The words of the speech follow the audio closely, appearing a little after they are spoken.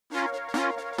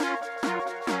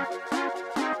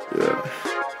Yeah.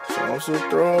 So I'm so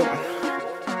throat.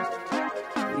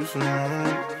 You some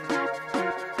yeah.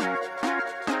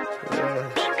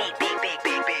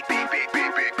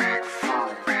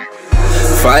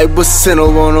 5%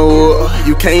 over on the wall,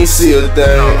 you can't see a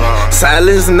thing.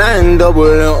 Silence 9 double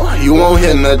M, you won't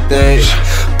hear nothing.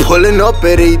 Pulling up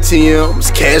at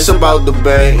ATMs, cash about the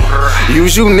bank.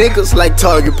 Use you niggas like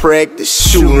target practice,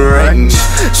 shooting range.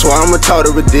 So I'ma talk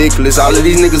it ridiculous, all of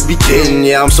these niggas be kidding,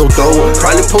 yeah, I'm so thorough.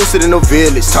 Probably posted in a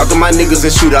village, talk to my niggas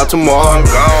and shoot out tomorrow.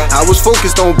 I was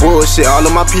focused on bullshit, all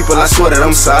of my people, I swear that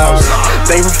I'm sorry.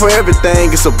 Thankful for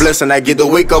everything, it's a blessing, I get to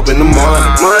wake up in the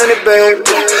morning. Money baby,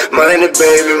 money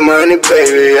baby, money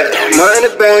baby, yeah.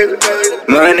 Money baby,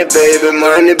 money baby,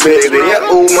 money baby,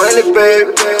 yeah. Oh money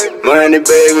baby, money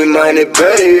baby, money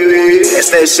baby. That's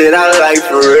that shit I like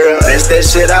for real. That's that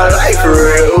shit I like for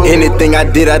real. Anything I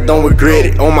did, I don't regret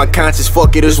it. On my conscience,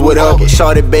 fuck it, it's whatever.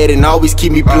 Shorty bad and always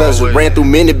keep me pleasant. Ran through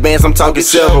many bands, I'm talking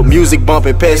several. Music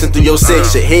bumping, passing through your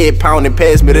section. Head pounding,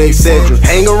 pass me the etc.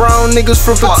 Hang around niggas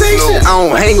for protection. I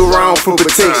don't hang around for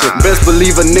protection. Best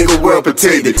believe a nigga well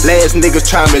protected. Last niggas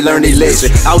try me, learn they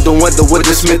lesson. Out the window with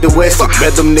the Smith and Wesson.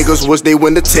 Bet them niggas wish they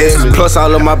wouldn't test me. Plus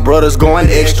all of my brothers going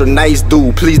extra. Nice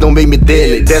dude, please don't make me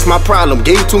deadly. That's my problem,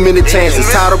 gave too many chances.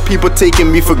 Tired of people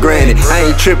taking me for granted. I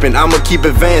ain't tripping, I'ma keep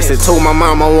advancing. Told my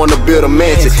mom I wanna build a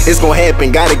mansion. It's gon'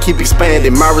 happen, gotta keep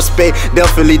expanding. My respect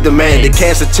definitely demanded.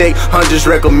 Cash a check, hundreds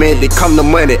recommended. Come to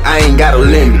money, I ain't got a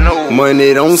limit.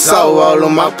 Money don't solve all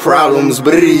of my problems,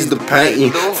 but it ease the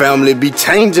pain. Family be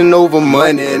changing over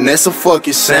money, and that's a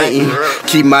fucking shame.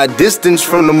 Keep my distance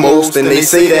from the most, and they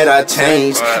say that I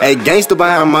changed. Ain't gangster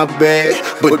behind my back,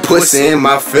 but pussy in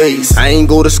my face. I ain't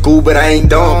go to school, but I ain't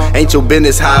dumb. Ain't your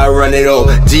business how I run it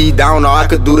up. G down, or I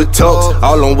could do the talks.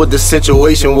 All on what the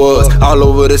situation was. All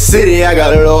over the city, I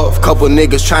got it off. Couple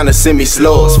niggas tryna send me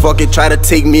slows. Fuck it, try to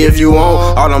take me if you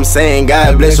want. All I'm saying,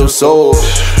 God bless your soul.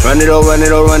 Run it up, run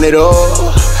it up, run it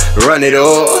up. Run it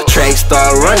up, track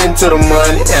start running to the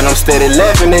money. And I'm steady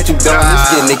laughing at you dummies.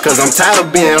 Getting it cause I'm tired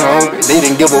of being hungry. They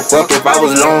didn't give a fuck if I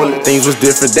was lonely. Things was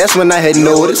different, that's when I had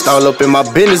noticed. All up in my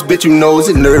business, bitch, you knows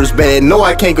it. Nerves bad, no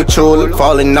I can't control it.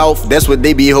 Falling off, that's what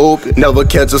they be hoping. Never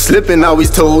catch her slipping, always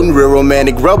toting. Real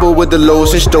romantic rubber with the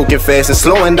lotion. Stroking fast and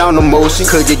slowing down the motion.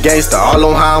 Could get gangster, all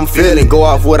on how I'm feeling. Go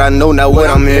off what I know, not what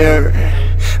I'm hearing.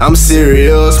 I'm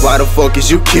serious, why the fuck is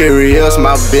you curious?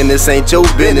 My business ain't your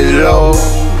business, Lord.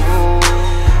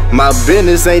 My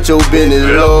business ain't your business,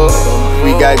 Lord.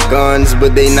 We got guns,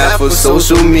 but they not for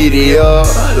social media.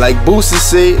 Like Boosie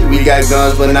said, we got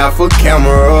guns, but not for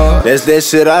camera. That's that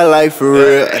shit I like for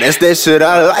real. That's that shit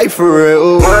I like for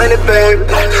real. Money baby,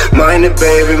 money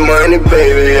baby, money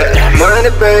baby, yeah. Money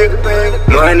baby,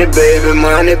 money baby,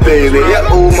 money baby,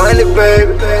 yeah. Oh money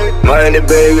baby, money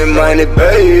baby, money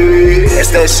baby.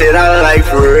 That's that shit I like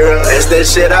for real. That's that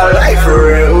shit I like for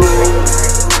real.